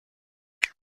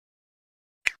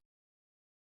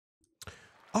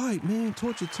All right, man,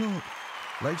 Torture Talk.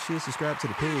 Like, share, subscribe to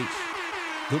the page.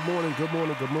 Good morning, good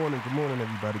morning, good morning, good morning,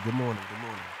 everybody. Good morning, good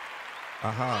morning.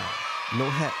 Aha, no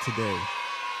hat today.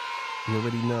 You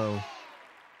already know.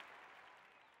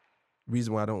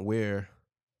 Reason why I don't wear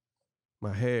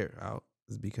my hair out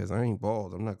is because I ain't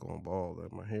bald. I'm not going bald.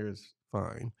 My hair is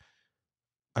fine.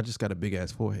 I just got a big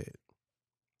ass forehead.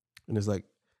 And it's like,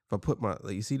 if I put my,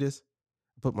 like, you see this?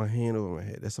 I put my hand over my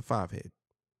head. That's a 5 head.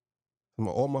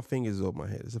 All my fingers over my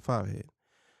head. It's a 5 head.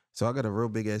 So I got a real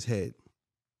big ass head.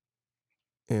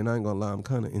 And I ain't gonna lie, I'm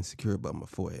kind of insecure about my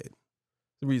forehead.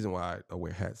 The reason why I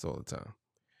wear hats all the time.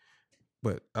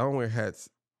 But I don't wear hats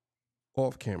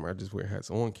off camera. I just wear hats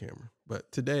on camera.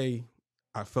 But today,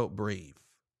 I felt brave.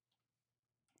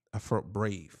 I felt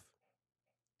brave.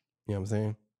 You know what I'm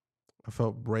saying? I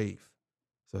felt brave.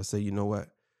 So I say, you know what?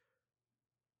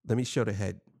 Let me show the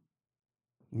head.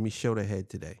 Let me show the head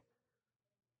today.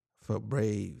 I felt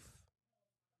brave.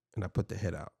 And I put the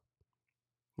head out.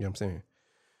 You know what I'm saying?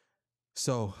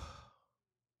 So,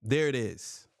 there it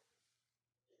is.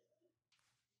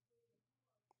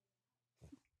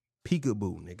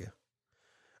 Peekaboo, nigga.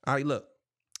 All right, look.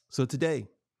 So today,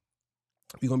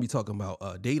 we're going to be talking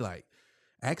about Daylight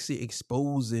actually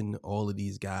exposing all of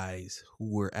these guys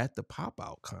who were at the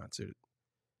Pop-Out concert,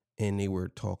 and they were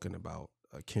talking about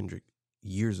Kendrick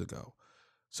years ago.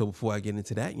 So before I get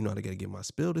into that, you know, I got to get my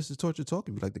spill. This is Torture Talk.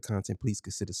 If you like the content, please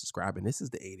consider subscribing. This is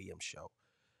the 8 a.m. show.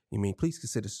 Please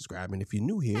consider subscribing. If you're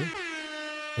new here,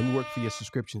 let me work for your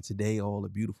subscription today. All the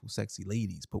beautiful, sexy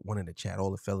ladies, put one in the chat.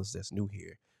 All the fellas that's new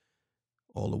here.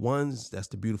 All the ones, that's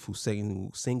the beautiful,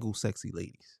 single, sexy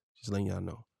ladies. Just letting y'all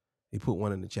know. They put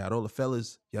one in the chat. All the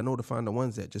fellas, y'all know to find the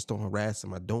ones that just don't harass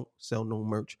them. I don't sell no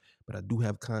merch, but I do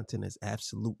have content that's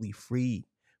absolutely free.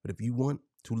 But if you want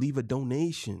to leave a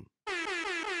donation,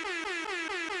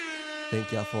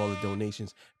 thank y'all for all the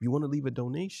donations. If you want to leave a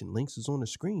donation, links is on the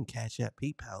screen. Cash App,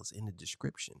 PayPal's in the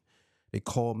description. They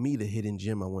call me the hidden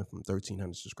gem. I went from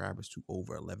 1,300 subscribers to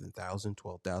over 11,000,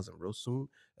 12,000 real soon,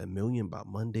 1 million by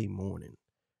Monday morning.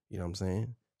 You know what I'm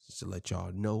saying? Just to let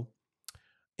y'all know.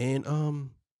 And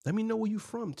let me know where you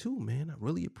from too, man. I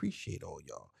really appreciate all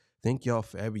y'all. Thank y'all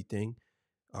for everything.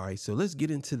 All right, so let's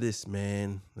get into this,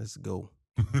 man. Let's go.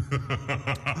 All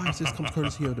right, so this comes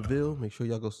courtesy of DeVille. Make sure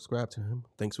y'all go subscribe to him.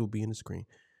 Thanks for being the screen.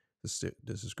 The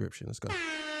description. Let's go.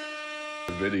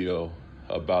 Video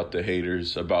about the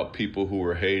haters, about people who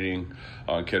were hating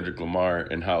on Kendrick Lamar,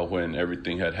 and how when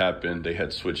everything had happened, they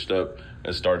had switched up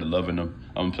and started loving him.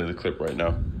 I'm gonna play the clip right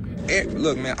now.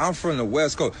 Look, man, I'm from the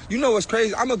West Coast. You know what's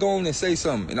crazy? I'm gonna go on and say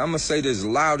something, and I'm gonna say this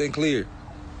loud and clear.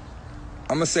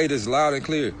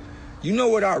 You know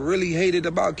what I really hated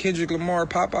about Kendrick Lamar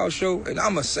Pop-Out show? And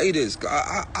I'm gonna say this.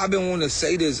 I've been wanting to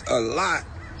say this a lot.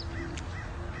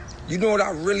 You know what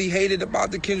I really hated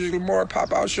about the Kendrick Lamar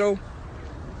Pop-Out show?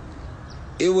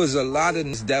 It was a lot of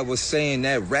us that was saying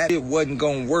that rap it wasn't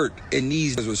gonna work, and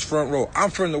these was front row. I'm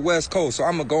from the West Coast, so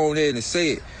I'm gonna go on there and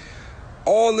say it.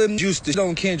 All of them used to shit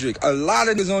on Kendrick. A lot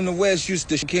of us on the West used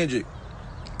to shit Kendrick.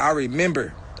 I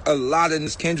remember a lot of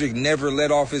this Kendrick never let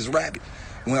off his rap.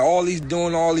 When all he's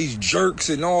doing all these jerks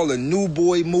and all the new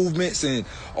boy movements and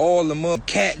all the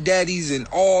cat daddies and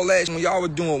all that, when y'all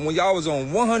was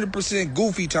on 100%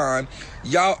 Goofy time,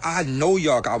 y'all, I know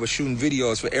y'all, I was shooting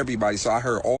videos for everybody, so I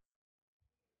heard all.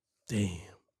 Damn,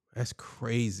 that's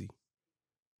crazy.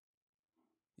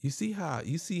 You see how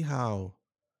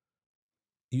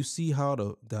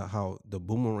the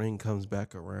boomerang comes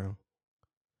back around?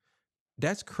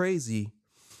 That's crazy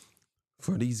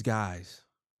for these guys.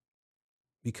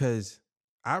 Because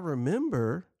I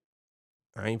remember,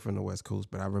 I ain't from the West Coast,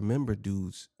 but I remember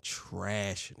dudes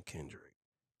trashing Kendrick.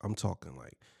 I'm talking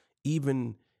like,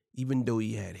 even though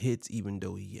he had hits, even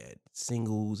though he had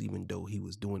singles, even though he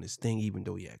was doing his thing, even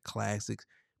though he had classics,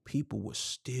 people would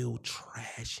still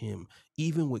trash him.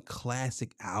 Even with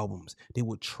classic albums, they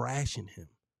were trashing him.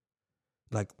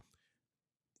 Like,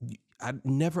 I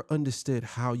never understood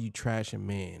how you trash a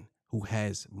man who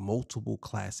has multiple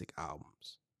classic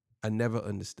albums. I never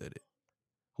understood it.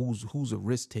 Who's a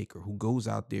risk taker, who goes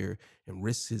out there and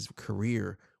risks his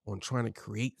career on trying to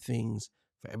create things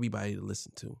for everybody to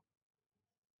listen to.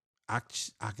 I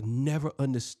never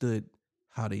understood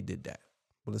how they did that.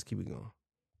 But let's keep it going.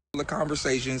 The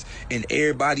conversations in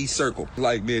everybody's circle.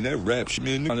 Like, man, that rap shit,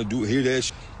 man, trying to hear that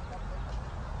shit.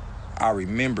 I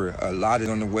remember a lot of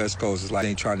on the West Coast is like,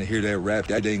 ain't trying to hear that rap,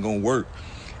 that ain't gonna work.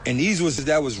 And these was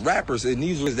rappers, and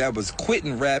these was that was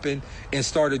quitting rapping and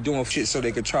started doing shit so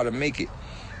they could try to make it.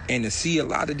 And to see a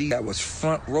lot of these that was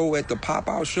front row at the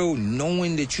Pop-Out show,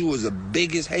 knowing that you was the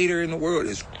biggest hater in the world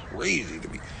is crazy to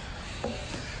me.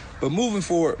 But moving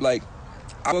forward, like,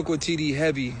 I work with TD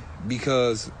heavy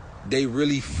because they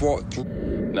really fought through.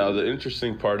 Now, the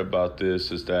interesting part about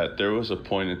this is that there was a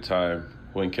point in time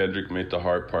when Kendrick made the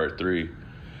Heart Part 3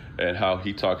 and how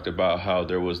he talked about how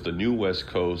there was the new West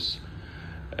Coast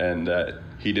and that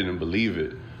he didn't believe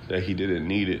it, that he didn't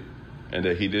need it, and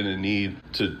that he didn't need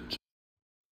to.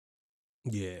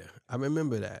 Yeah, I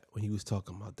remember that when he was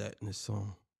talking about that in his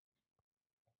song.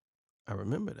 I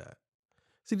remember that.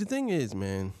 See, the thing is,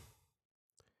 man,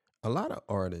 a lot of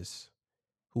artists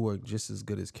who are just as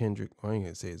good as Kendrick, I ain't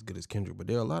gonna say as good as Kendrick, but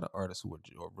there are a lot of artists who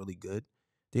are really good.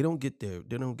 They don't get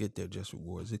their just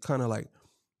rewards. It's kind of like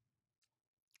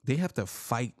they have to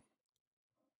fight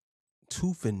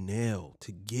tooth and nail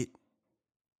to get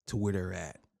to where they're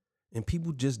at. And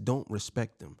people just don't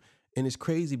respect them. And it's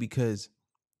crazy because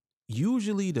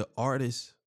usually the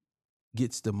artist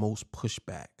gets the most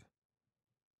pushback.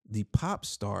 The pop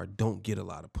star don't get a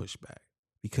lot of pushback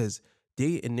because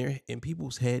they in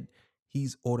people's head,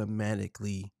 he's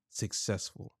automatically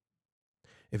successful.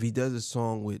 If he does a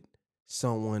song with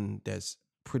someone that's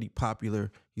pretty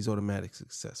popular, he's automatically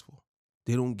successful.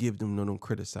 They don't give them, no, don't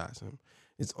criticize him.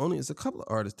 It's a couple of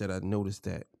artists that I noticed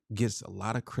that gets a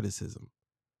lot of criticism.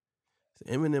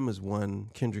 So Eminem is one,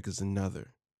 Kendrick is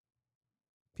another.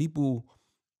 People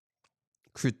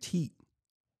critique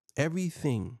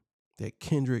everything that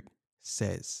Kendrick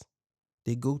says.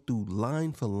 They go through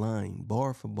line for line,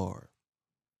 bar for bar.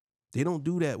 They don't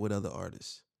do that with other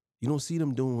artists. You don't see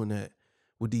them doing that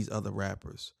with these other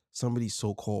rappers. Some of these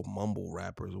so-called mumble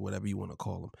rappers or whatever you want to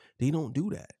call them. They don't do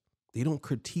that. They don't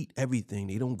critique everything.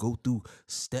 They don't go through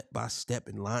step by step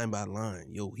and line by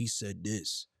line. Yo, he said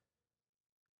this.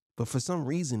 But for some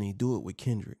reason, they do it with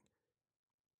Kendrick.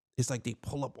 It's like they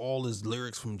pull up all his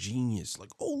lyrics from Genius.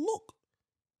 Like, oh, look.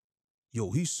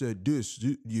 Yo, he said this.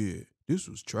 Yeah, this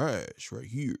was trash right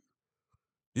here.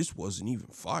 This wasn't even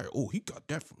fire. Oh, he got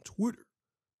that from Twitter.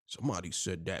 Somebody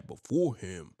said that before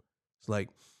him. It's like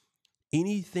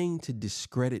anything to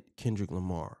discredit Kendrick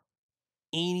Lamar.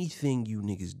 Anything you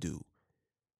niggas do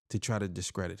to try to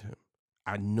discredit him.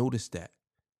 I noticed that.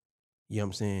 You know what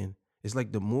I'm saying? It's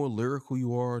like the more lyrical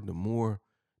you are, the more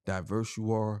diverse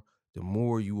you are, the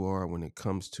more you are when it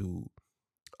comes to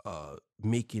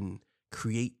making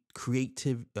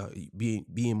creative,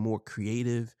 being more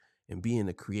creative and being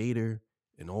a creator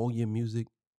in all your music.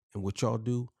 And what y'all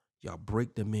do, y'all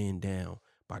break the man down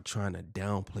by trying to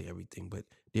downplay everything. But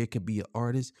there could be an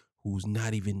artist who's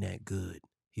not even that good.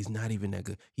 He's not even that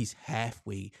good. He's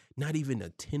halfway, not even a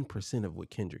 10% of what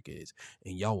Kendrick is.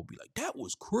 And y'all will be like, that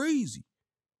was crazy.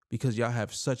 Because y'all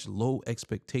have such low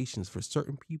expectations for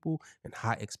certain people and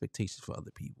high expectations for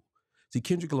other people. See,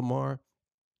 Kendrick Lamar,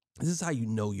 this is how you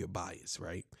know you're biased,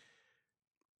 right?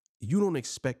 You don't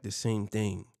expect the same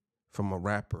thing from a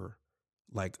rapper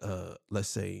like, let's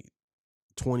say,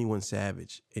 21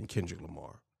 Savage and Kendrick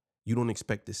Lamar. You don't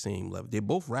expect the same level. They're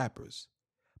both rappers.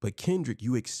 But Kendrick,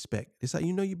 you expect, this is how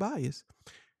you know you're biased.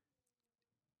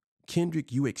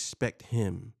 Kendrick, you expect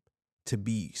him to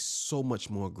be so much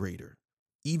more greater.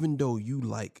 Even though you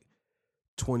like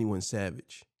 21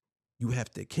 Savage,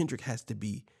 Kendrick has to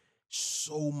be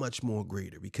so much more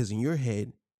greater because in your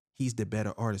head, he's the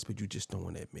better artist, but you just don't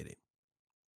want to admit it.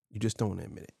 You just don't want to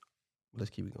admit it. Let's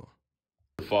keep it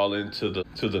going. Fall into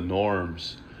the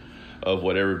norms of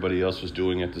what everybody else was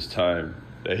doing at this time,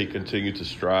 that he continued to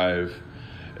strive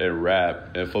and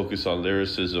rap and focus on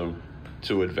lyricism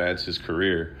to advance his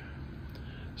career.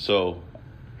 So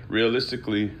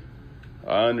realistically,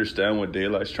 I understand what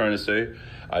Daylight's trying to say.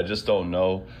 I just don't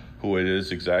know who it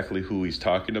is exactly who he's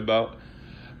talking about.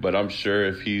 But I'm sure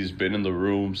if he's been in the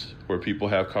rooms where people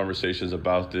have conversations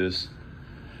about this,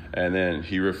 and then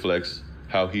he reflects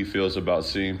how he feels about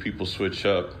seeing people switch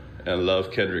up and love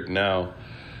Kendrick now,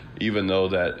 even though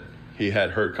that he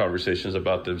had heard conversations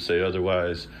about them say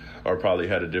otherwise, or probably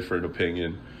had a different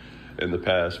opinion in the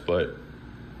past. But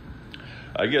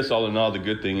I guess all in all, the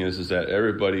good thing is that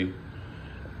everybody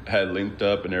had linked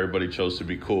up and everybody chose to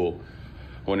be cool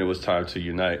when it was time to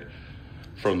unite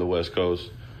from the West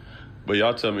Coast. But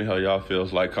y'all tell me how y'all feel.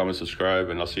 Like, comment, subscribe,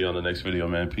 and I'll see you on the next video,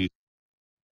 man. Peace.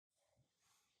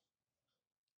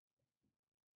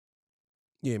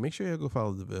 Yeah, make sure y'all go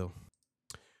follow the Ville.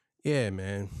 Yeah,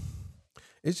 man.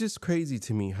 It's just crazy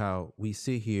to me how we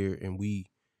sit here and we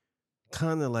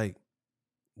kind of like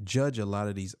judge a lot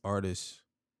of these artists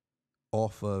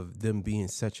off of them being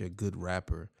such a good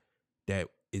rapper that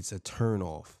it's a turn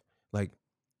off. Like,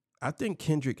 I think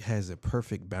Kendrick has a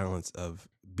perfect balance of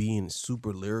being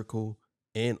super lyrical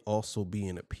and also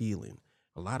being appealing.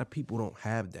 A lot of people don't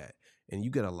have that. And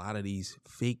you get a lot of these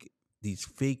fake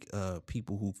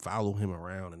people who follow him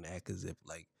around and act as if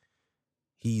like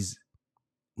he's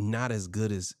not as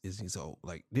good as he's old.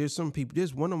 Like there's some people,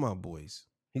 there's one of my boys,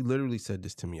 he literally said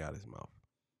this to me out of his mouth.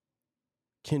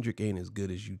 Kendrick ain't as good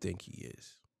as you think he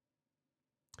is.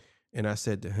 And I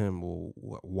said to him, well,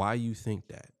 why you think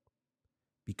that?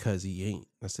 Because he ain't.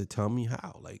 I said, tell me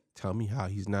how. Like, tell me how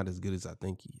he's not as good as I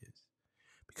think he is.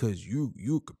 Because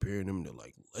you're comparing him to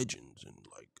like legends and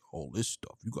like all this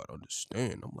stuff. You gotta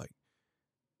understand.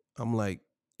 I'm like,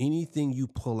 anything you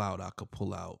pull out, I could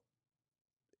pull out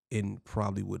and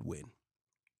probably would win.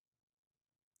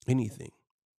 Anything.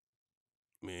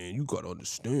 Man, you gotta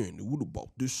understand. What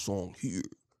about this song here?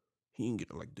 He ain't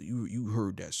get like you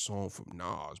heard that song from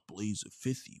Nas, Blaze of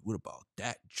 50. What about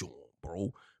that joint,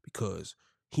 bro? Because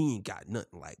he ain't got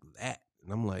nothing like that.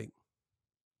 And I'm like,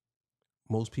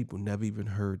 most people never even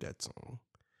heard that song.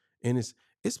 And it's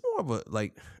more of a,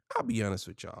 like, I'll be honest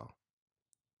with y'all.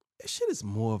 That shit is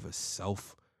more of a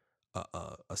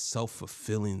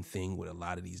self-fulfilling thing with a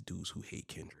lot of these dudes who hate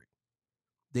Kendrick.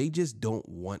 They just don't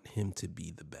want him to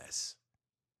be the best.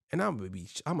 And I'm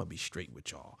gonna be straight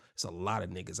with y'all. There's a lot of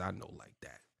niggas I know like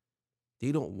that.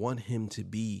 They don't want him to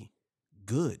be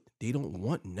good. They don't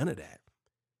want none of that.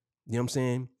 You know what I'm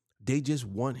saying? They just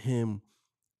want him,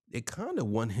 they kind of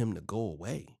want him to go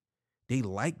away. They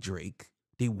like Drake.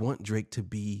 They want Drake to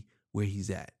be where he's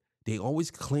at. They always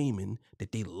claiming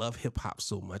that they love hip hop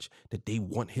so much that they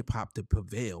want hip hop to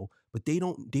prevail, but they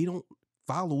don't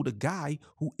follow the guy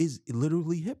who is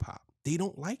literally hip hop. They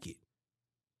don't like it.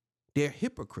 They're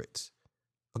hypocrites.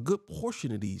 A good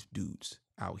portion of these dudes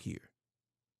out here.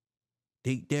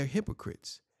 They're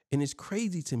hypocrites. And it's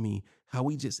crazy to me how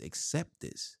we just accept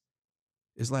this.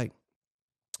 It's like,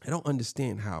 I don't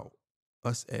understand how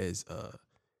us as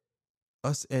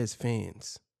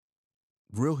fans,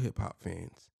 real hip hop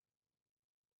fans,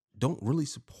 don't really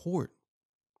support,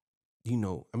 you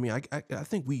know, I mean, I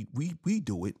think we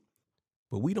do it,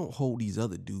 but we don't hold these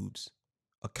other dudes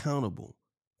accountable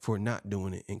for not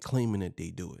doing it and claiming that they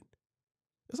do it.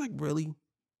 It's like, really?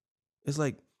 It's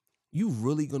like, you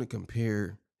really gonna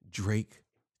compare Drake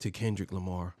to Kendrick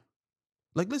Lamar?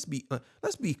 Like, let's be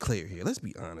clear here. Let's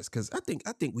be honest, because I think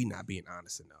we not being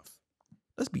honest enough.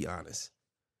 Let's be honest.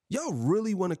 Y'all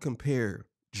really want to compare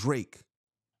Drake,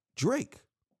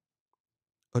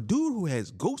 a dude who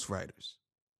has ghostwriters,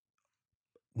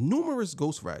 numerous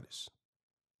ghostwriters.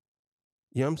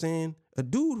 You know what I'm saying? A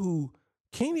dude who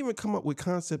can't even come up with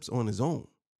concepts on his own.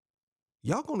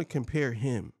 Y'all gonna compare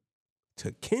him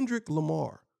to Kendrick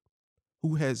Lamar,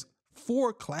 who has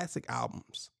 4 classic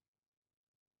albums.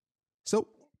 So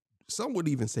some would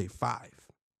even say 5.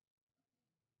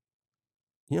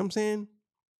 You know what I'm saying?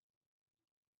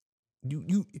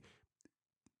 You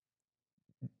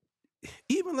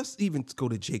even, let's even go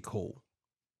to J. Cole.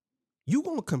 You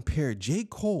gonna compare J.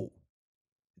 Cole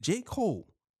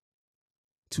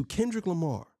to Kendrick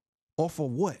Lamar off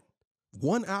of what?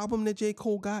 One album that J.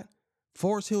 Cole got,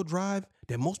 Forest Hill Drive,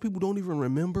 that most people don't even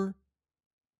remember.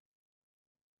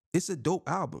 It's a dope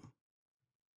album.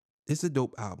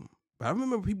 But I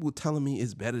remember people telling me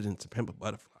it's better than To Pimp a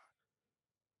Butterfly.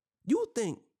 You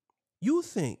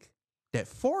think that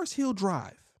Forest Hill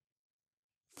Drive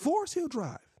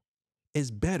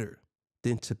is better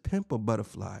than To Pimp a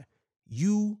Butterfly?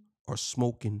 You are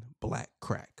smoking black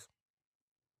crack.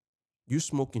 You're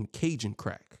smoking Cajun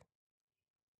crack.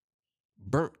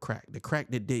 Burnt crack. The crack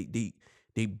that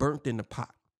they burnt in the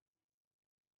pot.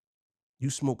 You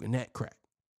smoking that crack.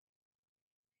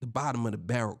 The bottom of the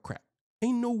barrel crack.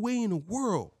 Ain't no way in the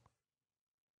world.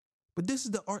 But this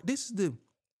is the art. That's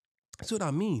what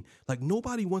I mean. Like,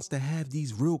 nobody wants to have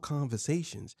these real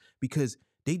conversations because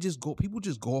people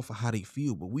just go off of how they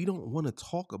feel, but we don't want to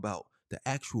talk about the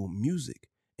actual music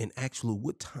and actual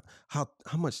how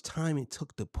much time it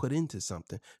took to put into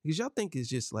something. Because y'all think it's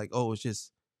just like, oh,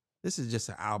 this is just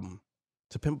an album.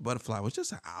 To Pimp a Butterfly was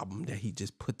just an album that he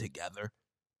just put together.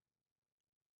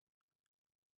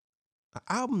 An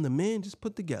album the man just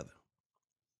put together.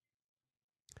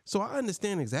 So I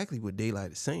understand exactly what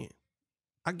Daylight is saying.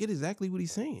 I get exactly what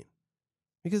he's saying.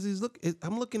 Because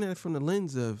I'm looking at it from the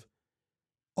lens of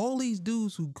all these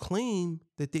dudes who claim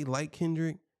that they like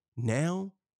Kendrick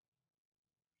now.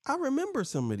 I remember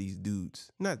some of these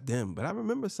dudes, not them, but I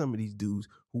remember some of these dudes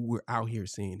who were out here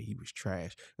saying he was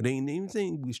trash. But they ain't even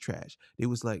saying he was trash. They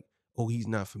was like, oh, he's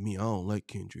not for me. I don't like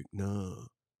Kendrick. Nah,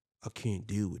 I can't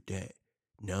deal with that.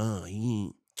 Nah, he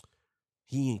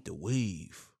ain't the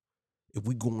wave. If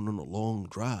we going on a long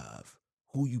drive,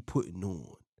 who you putting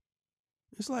on?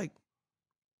 It's like,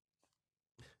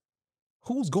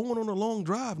 who's going on a long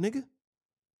drive, nigga?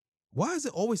 Why does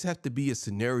it always have to be a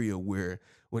scenario where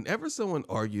whenever someone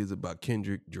argues about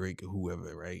Kendrick, Drake, or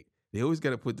whoever, right? They always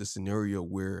got to put the scenario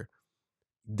where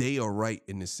they are right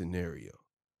in this scenario.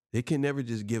 They can never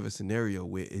just give a scenario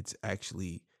where it's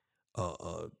actually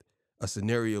a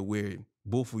scenario where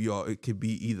both of y'all, it could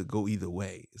be go either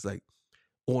way. It's like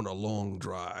on a long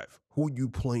drive, who you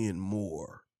playing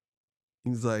more?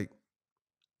 He's like,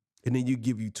 and then you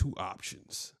give you two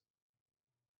options: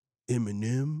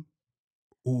 Eminem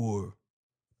or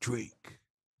Drake.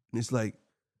 And it's like,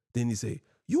 then you say,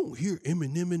 you don't hear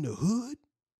Eminem in the hood.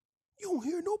 You don't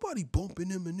hear nobody bumping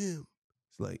Eminem.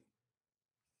 It's like,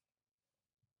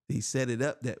 they set it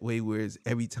up that way, whereas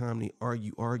every time they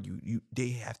argue, they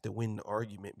have to win the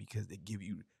argument because they give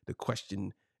you the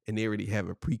question and they already have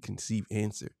a preconceived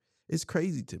answer. It's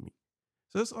crazy to me.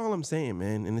 So that's all I'm saying,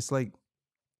 man. And it's like,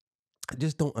 I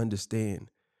just don't understand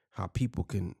how people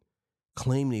can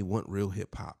claim they want real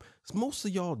hip hop. Most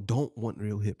of y'all don't want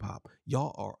real hip hop.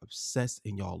 Y'all are obsessed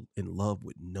and y'all in love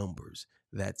with numbers.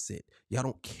 That's it. Y'all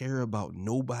don't care about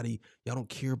nobody. Y'all don't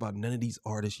care about none of these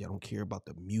artists. Y'all don't care about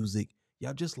the music.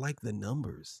 Y'all just like the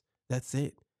numbers. That's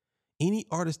it. Any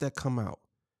artist that come out,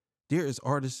 there is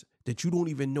artists that you don't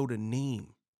even know the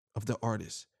name of the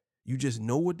artist. You just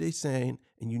know what they're saying,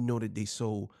 and you know that they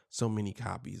sold so many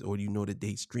copies, or you know that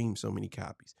they streamed so many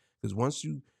copies. Because once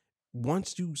you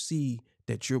see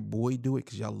that your boy do it,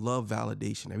 because y'all love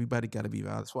validation. Everybody got to be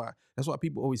valid. That's why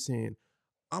people always saying,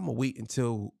 I'm gonna wait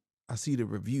until I see the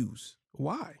reviews.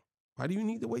 Why? Why do you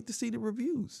need to wait to see the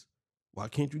reviews? Why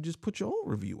can't you just put your own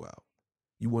review out?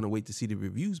 You want to wait to see the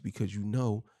reviews because you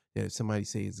know that if somebody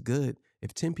say it's good,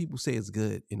 if 10 people say it's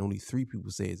good and only 3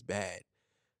 people say it's bad,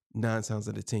 9 times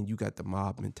out of 10, you got the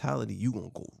mob mentality. You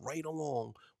gonna go right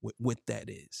along with what that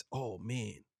is. Oh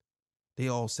man, they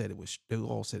all said it was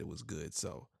good,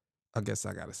 so I guess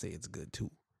I gotta say it's good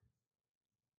too.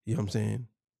 You know what I'm saying?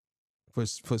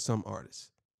 For some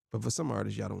artists, but for some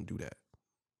artists, y'all don't do that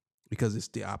because it's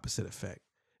the opposite effect,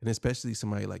 and especially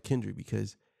somebody like Kendrick,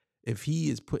 because if he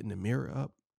is putting the mirror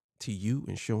up to you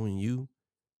and showing you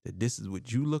that this is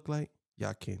what you look like,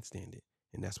 y'all can't stand it.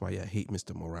 And that's why y'all hate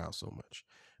Mr. Morale so much.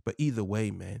 But either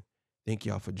way, man, thank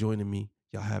y'all for joining me.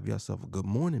 Y'all have yourself a good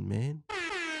morning, man.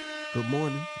 Good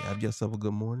morning. Y'all have yourself a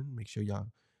good morning. Make sure y'all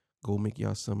go make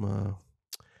y'all some,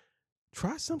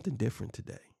 try something different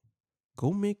today.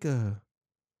 Go make some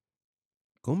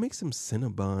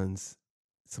Cinnabons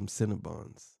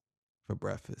for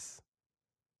breakfast.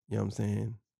 You know what I'm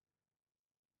saying?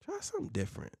 Try something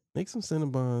different. Make some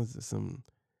Cinnabons and some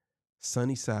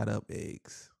sunny side up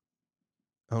eggs.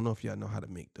 I don't know if y'all know how to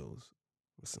make those.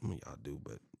 Some of y'all do,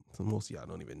 but most of y'all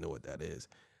don't even know what that is.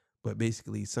 But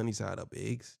basically, sunny side up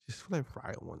eggs, just let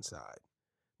fry on one side.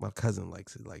 My cousin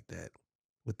likes it like that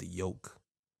with the yolk.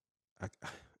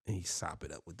 And he sop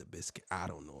it up with the biscuit. I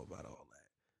don't know about all that.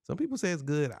 Some people say it's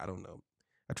good. I don't know.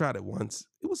 I tried it once.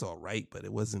 It was all right, but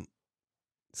it wasn't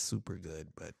super good.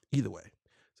 But either way.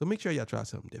 So make sure y'all try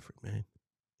something different, man.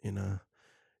 And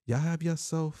y'all have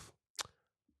yourself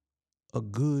a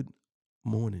good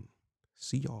morning.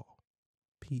 See y'all.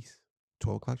 Peace.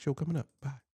 12 o'clock show coming up.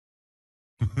 Bye.